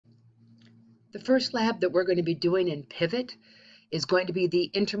The first lab that we're going to be doing in Pivot is going to be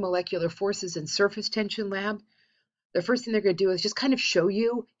the intermolecular forces and surface tension lab. The first thing they're going to do is just kind of show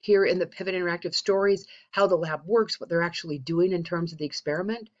you here in the Pivot Interactive Stories how the lab works, what they're actually doing in terms of the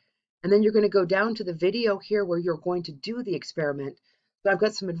experiment. And then you're going to go down to the video here where you're going to do the experiment. So I've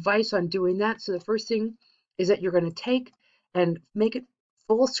got some advice on doing that. So the first thing is that you're going to take and make it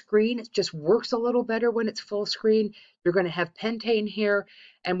full screen. It just works a little better when it's full screen. You're going to have pentane here.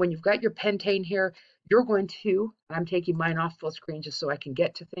 And when you've got your pentane here, you're going to, I'm taking mine off full screen just so I can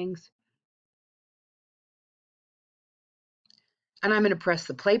get to things. And I'm going to press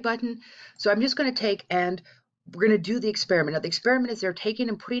the play button. So I'm just going to take and we're going to do the experiment. Now the experiment is they're taking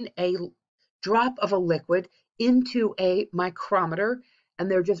and putting a drop of a liquid into a micrometer, and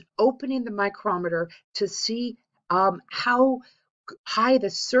they're just opening the micrometer to see how high the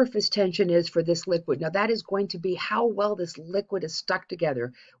surface tension is for this liquid. Now that is going to be how well this liquid is stuck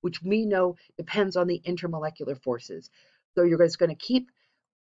together, which we know depends on the intermolecular forces. So you're just going to keep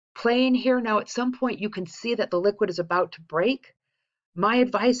playing here. Now at some point you can see that the liquid is about to break. My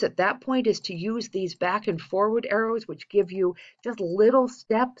advice at that point is to use these back and forward arrows, which give you just little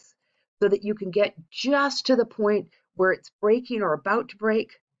steps so that you can get just to the point where it's breaking or about to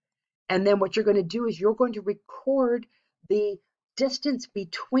break. And then what you're going to do is you're going to record the distance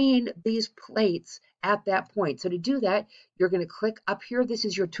between these plates at that point. So to do that, you're going to click up here. This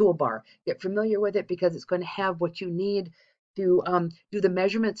is your toolbar. Get familiar with it because it's going to have what you need to do the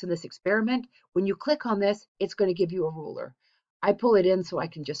measurements in this experiment. When you click on this, it's going to give you a ruler. I pull it in so I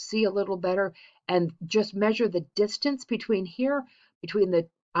can just see a little better and just measure the distance between here, between the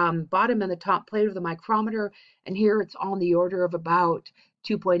bottom and the top plate of the micrometer. And here it's on the order of about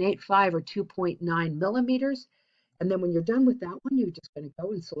 2.85 or 2.9 millimeters. And then when you're done with that one, you're just going to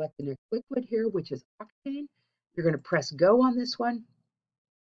go and select the next liquid here, which is octane. You're going to press go on this one,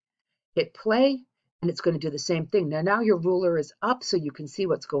 hit play, and it's going to do the same thing. Now your ruler is up so you can see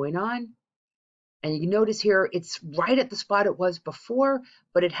what's going on. And you notice here, it's right at the spot it was before,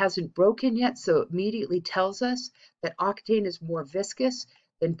 but it hasn't broken yet. So it immediately tells us that octane is more viscous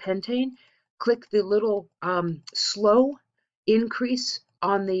than pentane. Click the little slow increase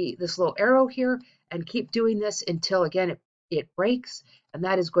on this little arrow here and keep doing this until, again, it breaks. And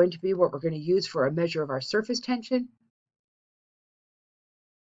that is going to be what we're going to use for a measure of our surface tension.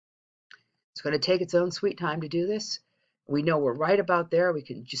 It's going to take its own sweet time to do this. We know we're right about there. We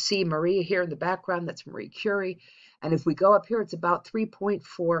can just see Maria here in the background. That's Marie Curie. And if we go up here, it's about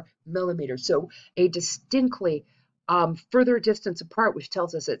 3.4 millimeters. So a distinctly further distance apart, which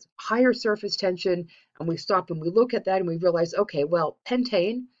tells us it's higher surface tension. And we stop and we look at that and we realize, okay, well,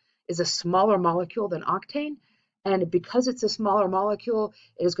 pentane is a smaller molecule than octane. And because it's a smaller molecule,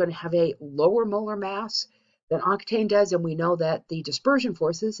 it is going to have a lower molar mass than octane does. And we know that the dispersion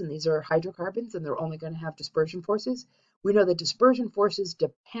forces, and these are hydrocarbons, and they're only going to have dispersion forces. We know that dispersion forces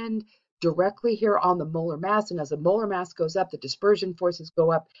depend directly here on the molar mass. And as the molar mass goes up, the dispersion forces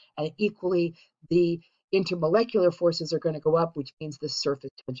go up, and equally the intermolecular forces are going to go up, which means the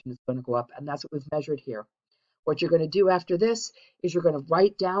surface tension is going to go up. And that's what we've measured here. What you're going to do after this is you're going to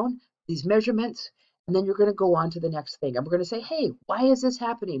write down these measurements, and then you're going to go on to the next thing. And we're going to say, hey, why is this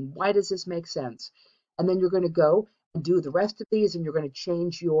happening? Why does this make sense? And then you're going to go and do the rest of these, and you're going to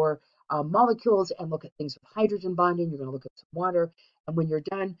change your molecules and look at things with hydrogen bonding. You're going to look at some water. And when you're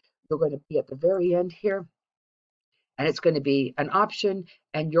done, you're going to be at the very end here. And it's going to be an option,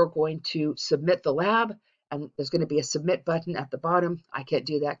 and you're going to submit the lab. And there's going to be a submit button at the bottom. I can't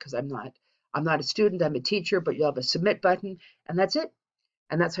do that because I'm not a student, I'm a teacher, but you'll have a submit button, and that's it.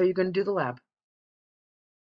 And that's how you're going to do the lab.